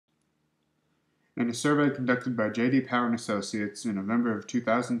In a survey conducted by J.D. Power and Associates in November of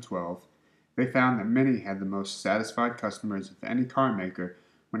 2012, they found that Mini had the most satisfied customers of any car maker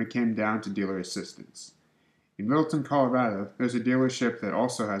when it came down to dealer assistance. In Littleton, Colorado, there's a dealership that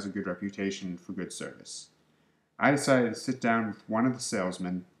also has a good reputation for good service. I decided to sit down with one of the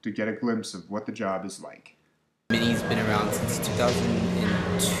salesmen to get a glimpse of what the job is like. Mini's been around since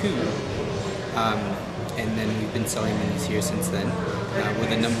 2002, and then we've been selling Minis here since then. We're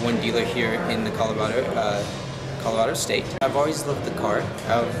the #1 dealer here in the Colorado state. I've always loved the car.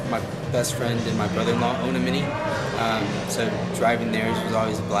 My best friend and my brother-in-law own a Mini, so driving theirs was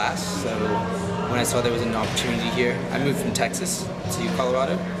always a blast. So when I saw there was an opportunity here, I moved from Texas to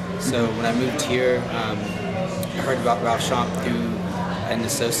Colorado. So when I moved here, I heard about Ralph Schomp through an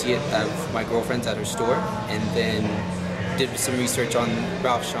associate of my girlfriend's at her store, and then did some research on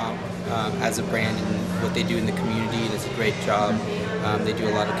Ralph Schomp as a brand and what they do in the community, and it's a great job. They do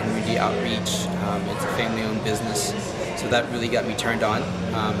a lot of community outreach. It's a family-owned business, so that really got me turned on.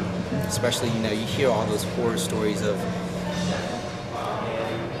 Especially, you hear all those horror stories of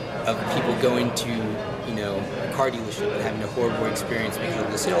people going to, a car dealership and having a horrible experience because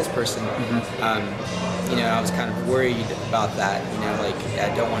of the salesperson. I was kind of worried about that.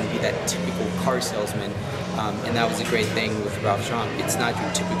 I don't want to be that typical car salesman. And that was a great thing with Ralph Schomp. It's not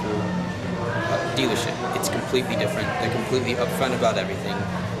your typical dealership. It's completely different. They're completely upfront about everything.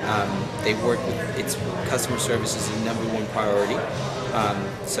 They work with customer service is the #1 priority.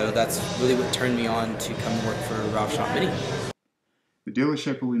 So that's really what turned me on to come work for Ralph Schomp MINI. The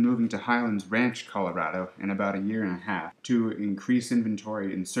dealership will be moving to Highlands Ranch, Colorado in about a year and a half to increase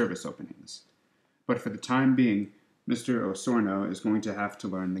inventory and service openings. But for the time being, Mr. Osorno is going to have to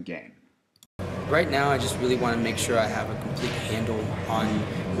learn the game. Right now, I just really want to make sure I have a complete handle on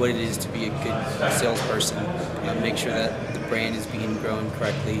what it is to be a good salesperson. Make sure that the brand is being grown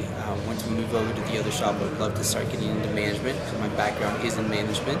correctly. Once we move over to the other shop, I'd love to start getting into management, because my background is in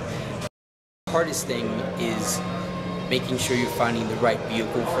management. The hardest thing is making sure you're finding the right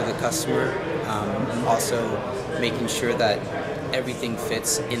vehicle for the customer. Also making sure that everything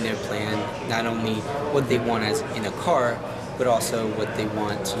fits in their plan, not only what they want as in a car, but also what they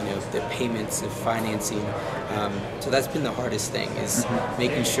want, their payments, their financing. So that's been the hardest thing, is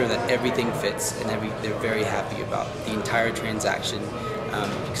making sure that everything fits and they're very happy about the entire transaction.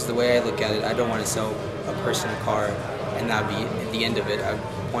 Because the way I look at it, I don't want to sell a person a car and not be at the end of it. I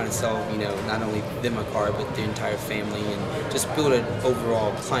want to sell, not only them a car, but the entire family, and just build an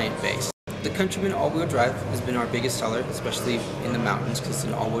overall client base. The Countryman all-wheel drive has been our biggest seller, especially in the mountains, because it's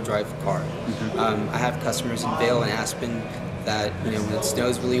an all-wheel drive car. I have customers in Vail and Aspen that, when it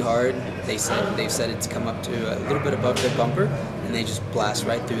snows really hard, they've said it's come up to a little bit above their bumper, and they just blast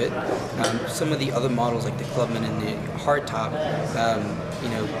right through it. Some of the other models, like the Clubman and the Hardtop,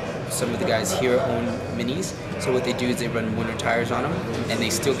 some of the guys here own Minis, so what they do is they run winter tires on them, and they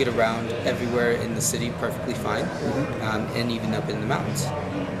still get around everywhere in the city perfectly fine, and even up in the mountains.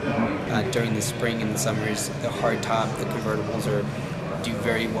 During the spring and the summers, the hardtop, the convertibles do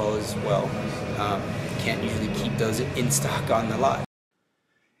very well as well. Can't usually keep those in stock on the lot.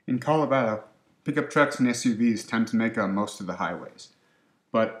 In Colorado, pickup trucks and SUVs tend to make up most of the highways,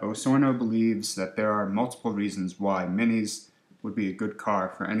 but Osorno believes that there are multiple reasons why Minis would be a good car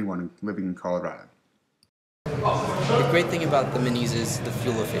for anyone living in Colorado. The great thing about the Minis is the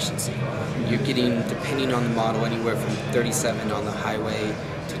fuel efficiency. You're getting, depending on the model, anywhere from 37 on the highway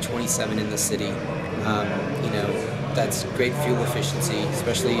to 27 in the city. That's great fuel efficiency,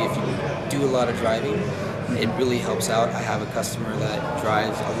 especially if you do a lot of driving. It really helps out. I have a customer that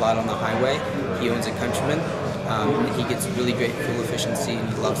drives a lot on the highway. He owns a Countryman, and he gets really great fuel efficiency, and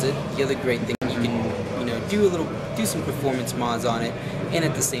he loves it. The other great thing, you can do some performance mods on it, and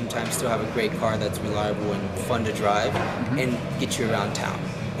at the same time still have a great car that's reliable and fun to drive and get you around town.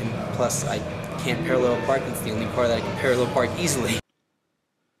 And plus, I can't parallel park. It's the only car that I can parallel park easily.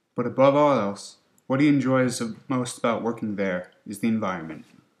 But above all else, what he enjoys most about working there is the environment.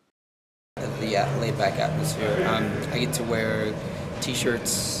 The laid-back atmosphere. I get to wear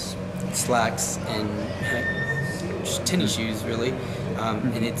t-shirts, slacks, and just tennis shoes, really.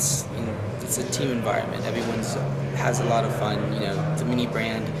 And it's a team environment. Everyone has a lot of fun. The Mini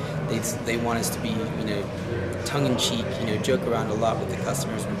brand, they want us to be, tongue-in-cheek, joke around a lot with the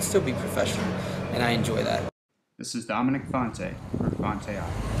customers, but still be professional, and I enjoy that. This is Dominic Fante for FanteAuto.